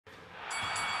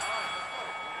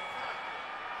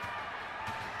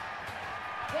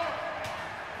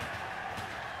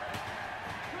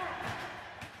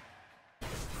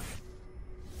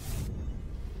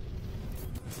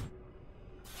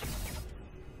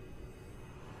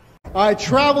All right,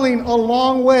 traveling a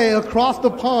long way across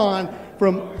the pond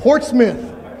from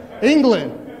Portsmouth,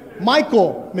 England,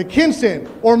 Michael Mckinson,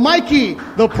 or Mikey,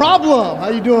 the problem. How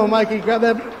you doing, Mikey? Grab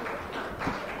that.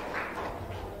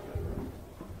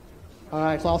 All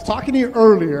right, so I was talking to you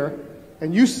earlier,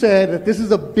 and you said that this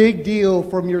is a big deal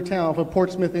from your town, from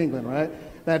Portsmouth, England, right?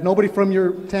 That nobody from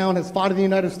your town has fought in the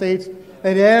United States,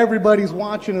 and everybody's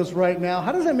watching us right now.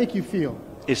 How does that make you feel?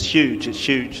 It's huge. It's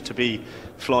huge to be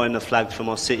flying the flag for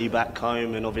my city back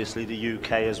home, and obviously the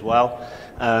UK as well.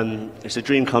 It's a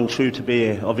dream come true to be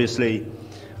here. Obviously,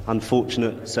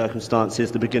 unfortunate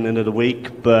circumstances the beginning of the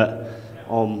week, but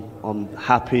I'm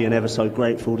happy and ever so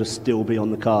grateful to still be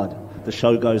on the card. The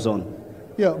show goes on.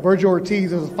 Yeah, Vergil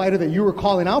Ortiz is a fighter that you were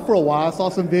calling out for a while. I saw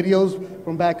some videos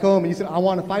from back home, and you said, I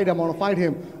want to fight him, I want to fight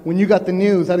him. When you got the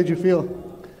news, how did you feel?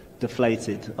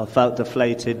 Deflated. I felt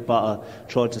deflated, but I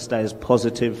tried to stay as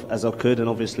positive as I could, and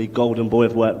obviously Golden Boy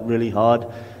have worked really hard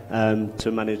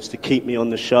to manage to keep me on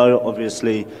the show.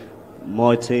 Obviously,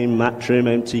 my team, Matchroom,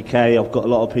 MTK, I've got a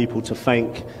lot of people to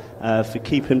thank for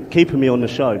keeping me on the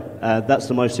show. That's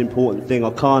the most important thing.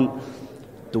 I can't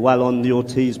dwell on the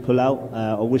Ortiz Pullout.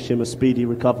 I wish him a speedy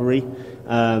recovery.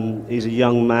 He's a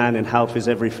young man and health is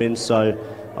everything, so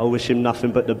I wish him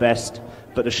nothing but the best.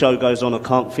 But the show goes on. I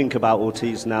can't think about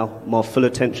Ortiz now. My full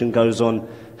attention goes on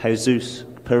Jesus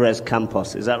Perez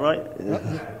Campos. Is that right?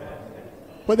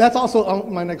 But that's also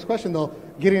my next question, though.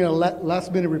 Getting a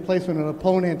last-minute replacement, an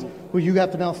opponent who you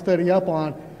have to now study up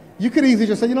on. You could easily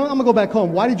just say, you know what, I'm going to go back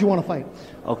home. Why did you want to fight?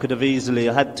 I could have easily.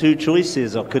 I had two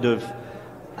choices. I could have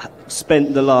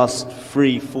spent the last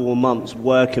 3-4 months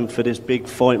working for this big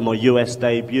fight, my US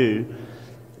debut,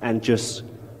 and just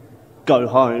go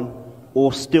home,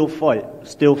 or still fight.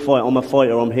 I'm a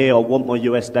fighter. I'm here. I want my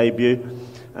US debut,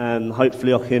 and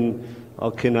hopefully I can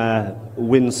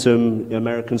win some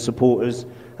American supporters,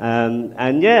 and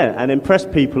impress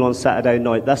people on Saturday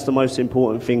night. That's the most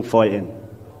important thing, fighting.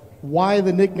 Why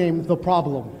the nickname The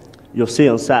Problem? You'll see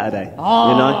on Saturday.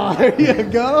 Oh, you know? There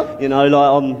you go. You know,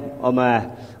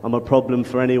 like I'm a problem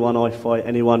for anyone I fight,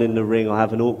 anyone in the ring. I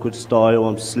have an awkward style.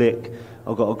 I'm slick.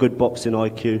 I've got a good boxing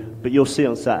IQ. But you'll see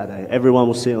on Saturday. Everyone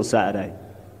will see on Saturday.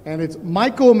 And it's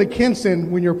Michael Mckinson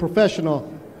when you're professional.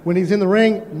 When he's in the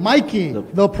ring, Mikey,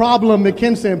 the problem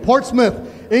Mckinson,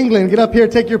 Portsmouth, England. Get up here,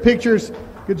 take your pictures.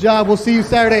 Good job. We'll see you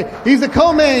Saturday. He's the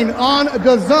co-main on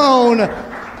the zone.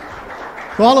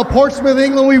 For all of Portsmouth,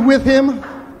 England, we with him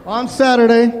on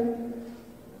Saturday.